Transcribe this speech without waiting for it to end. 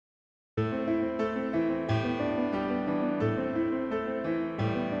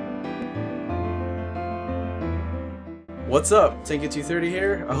What's up? Tank230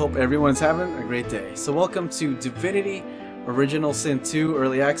 here. I hope everyone's having a great day. So welcome to Divinity Original Sin 2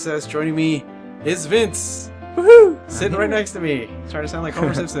 Early Access. Joining me is Vince. Woohoo! Sitting right next to me. Trying to sound like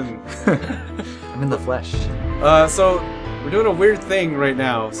Homer Simpson. I'm in the flesh. So we're doing a weird thing right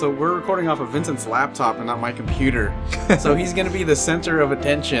now. So we're recording off of Vincent's laptop and not my computer. So he's gonna be the center of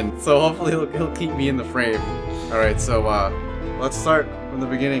attention. So hopefully he'll keep me in the frame. Alright, so let's start from the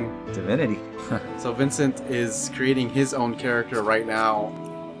beginning. Divinity. So Vincent is creating his own character right now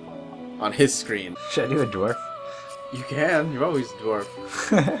on his screen. Should I do a dwarf? You can. You're always a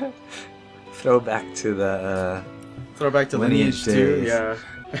dwarf. Throwback to the Throwback to lineage too. days. Yeah.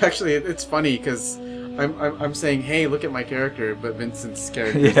 Actually, it's funny because I'm saying, hey, look at my character, but Vincent's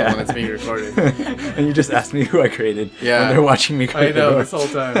character is the one that's being recorded. And you just asked me who I created. Yeah. And they're watching me create I know, the this whole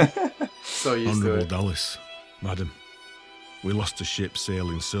time. So used to Honourable it. Dallas, madam, we lost a ship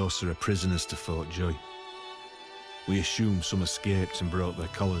sailing Sorcerer prisoners to Fort Joy. We assume some escaped and brought their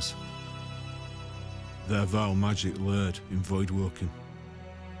colours. Their vile magic lured in Voidwoken.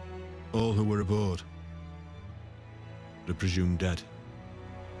 All who were aboard are presumed dead.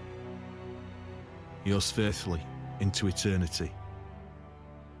 Yours faithfully into eternity.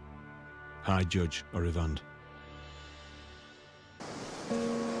 High Judge Orivand.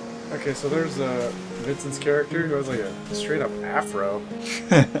 Okay, so there's Vincent's character who has like a straight up afro.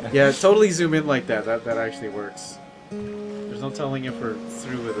 Yeah, totally zoom in like that. That actually works. There's no telling if we're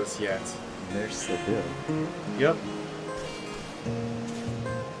through with this yet. There's the bill. Yep.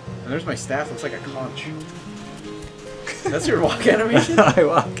 And there's my staff. Looks like a conch. That's your walk animation? I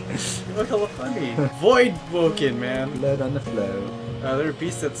walk. You look hella funny. Voidwoken, man. Blood on the flow. They're a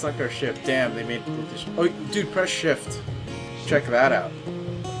beast that sunk our ship. Damn, they made... Oh, dude, press shift. Check that out.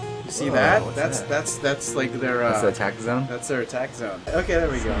 You see that? What's That's like their... That's the attack zone? That's their attack zone. Okay, there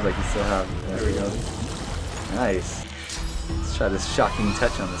we go. Seems like you still have... There we go. Nice. Let's try this shocking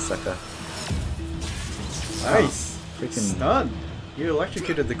touch on this sucker. Nice. Freaking Stunned. You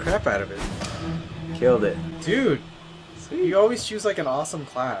electrocuted the crap out of it. killed it. Dude. You always choose like an awesome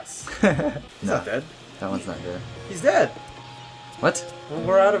class. He's not dead. That one's not dead. He's dead. What? Well,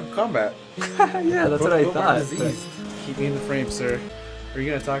 we're out of combat. Yeah, that's what I Both are thought. diseased. Keep me in the frame, sir. Are you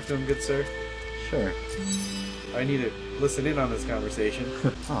gonna talk to him, good sir? Sure. I need to listen in on this conversation.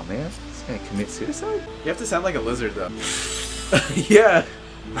 Oh man, he's gonna commit suicide? You have to sound like a lizard, though. Yeah.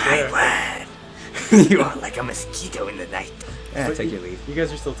 My word! You are like a mosquito in the night. Yeah, But take you, your leave. You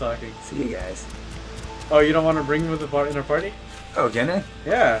guys are still talking. See you guys. Oh, you don't want to bring him with the in our party? Oh, can I?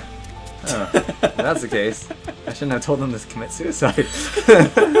 Yeah. Oh, if that's the case. I shouldn't have told them to commit suicide.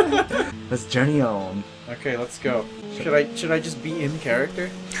 Let's journey on. Okay, let's go. Should I just be in character?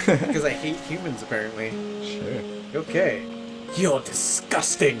 Because I hate humans, apparently. Sure. Okay. You're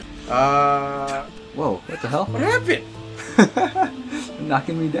disgusting. Whoa, what the hell? What happened?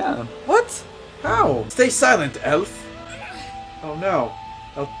 Knocking me down. What? How? Stay silent, elf. Oh no.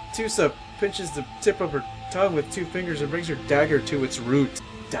 Altusa pinches the tip of her tongue with 2 fingers and brings her dagger to its root.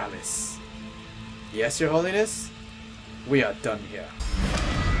 Dallas. Yes, your holiness? We are done here.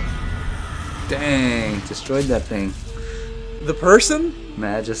 Dang, destroyed that thing. The person?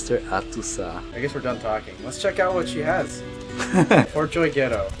 Magister Atusa. I guess we're done talking. Let's check out what she has. Fort Joy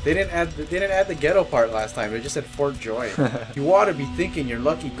Ghetto. They didn't add the ghetto part last time. They just said Fort Joy. You ought to be thinking, you're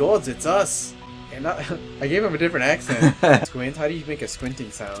lucky gods, it's us. And not, I gave him a different accent. Squint. How do you make a squinting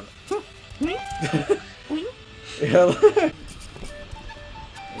sound? Yeah.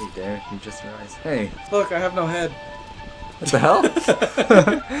 Hey there, you just realized. Hey, Look, I have no head. what the hell?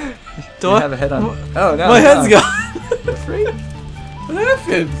 Do you I have a head on? Oh no, My head's no. gone. You're free? What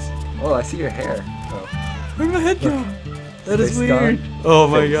happens? Oh, I see your hair. Oh. Where'd my head go? That is Face weird. gone. Oh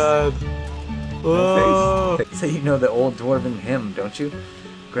my Face. god. Whoa. No face. So you know the old dwarven hymn, don't you?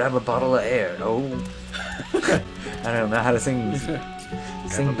 Grab a bottle of air. Oh. I don't know how to sing.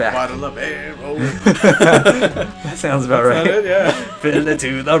 Sing back. Bottle of air. Oh. That sounds about Is right. that it? Yeah. Fill it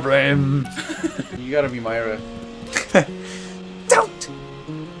to the brim. You gotta be Myra. Don't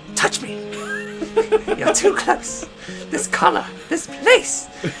touch me. You're too close. This color, this place,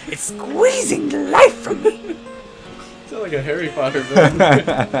 it's squeezing the life from me. Sound like a Harry Potter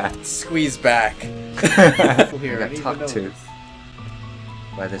villain. Squeeze back. Here, I I need got talked to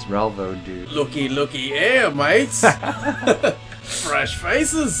by this Ralvo dude. Looky here, mates. Fresh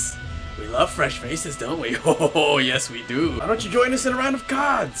faces. We love fresh faces, don't we? Oh, yes we do. Why don't you join us in a round of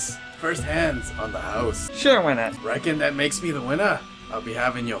cards? First hands on the house. Sure, why not? Reckon that makes me the winner? I'll be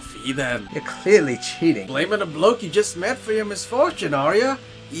having your fee then. You're clearly cheating. Blaming a bloke you just met for your misfortune, are ya?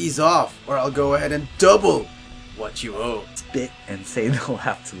 Ease off, or I'll go ahead and double what you owe. Spit and say they'll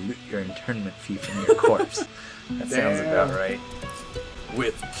have to loot your internment fee from your corpse. That sounds about right.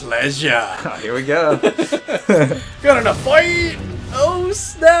 With pleasure. Oh, here we go. Got in a fight! Oh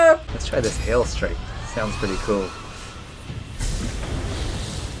snap! Let's try this hail strike. Sounds pretty cool.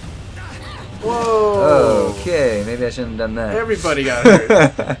 Whoa! Okay, maybe I shouldn't have done that. Everybody got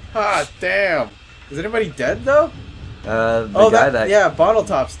hurt. Ah, damn. Is anybody dead though? The guy that... Yeah, Bottle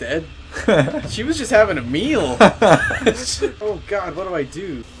Top's dead. She was just having a meal. Oh god, what do I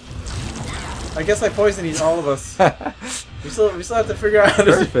do? I guess I poisoned all of us. We still have to figure out how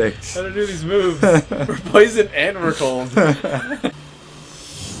to do these moves. We're poisoned and we're cold. There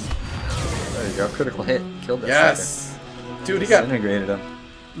you go, critical hit. Killed that Yes! Dude, he got... disintegrated him.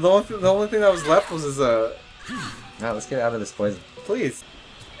 The only thing that was left was his, Alright, let's get out of this poison. Please.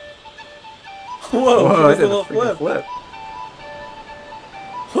 Whoa, Whoa, I a did little a freaking flip.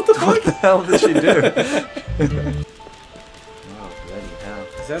 What the fuck? What the hell did she do? Oh, bloody hell.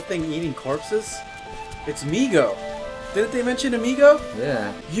 Is that thing eating corpses? It's Migo. Didn't they mention Amigo?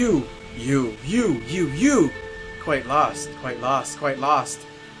 Yeah. You. Quite lost.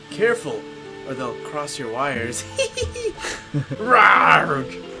 Careful, or they'll cross your wires. Rawr!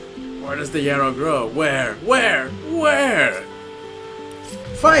 Where does the yarrow grow? Where?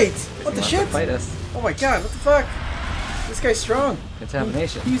 Fight! What the shit? Fight us. Oh my god, what the fuck? This guy's strong.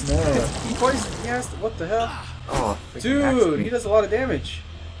 Contamination. He poisoned. He has to, what the hell? Oh, Dude, he does a lot of damage.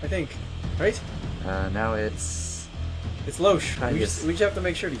 I think. Right? Now it's... It's Loesch. We just have to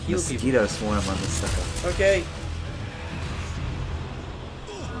make sure to heal people. Mosquito swarm on this stuff. Okay.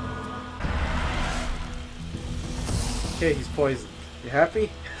 Okay, he's poisoned. You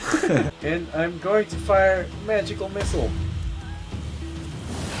happy? And I'm going to fire magical missile.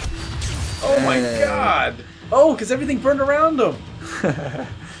 Oh my god! Oh, because everything burned around him!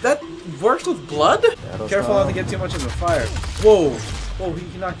 That works with blood? Careful not to get too much in the fire. Whoa! Whoa,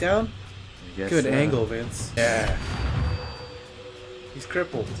 he knocked down? Good angle, Vince. Yeah. He's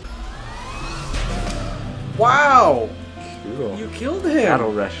crippled. Wow! Cool. You killed him!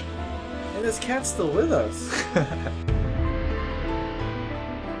 Battle rush. And this cat's still with us.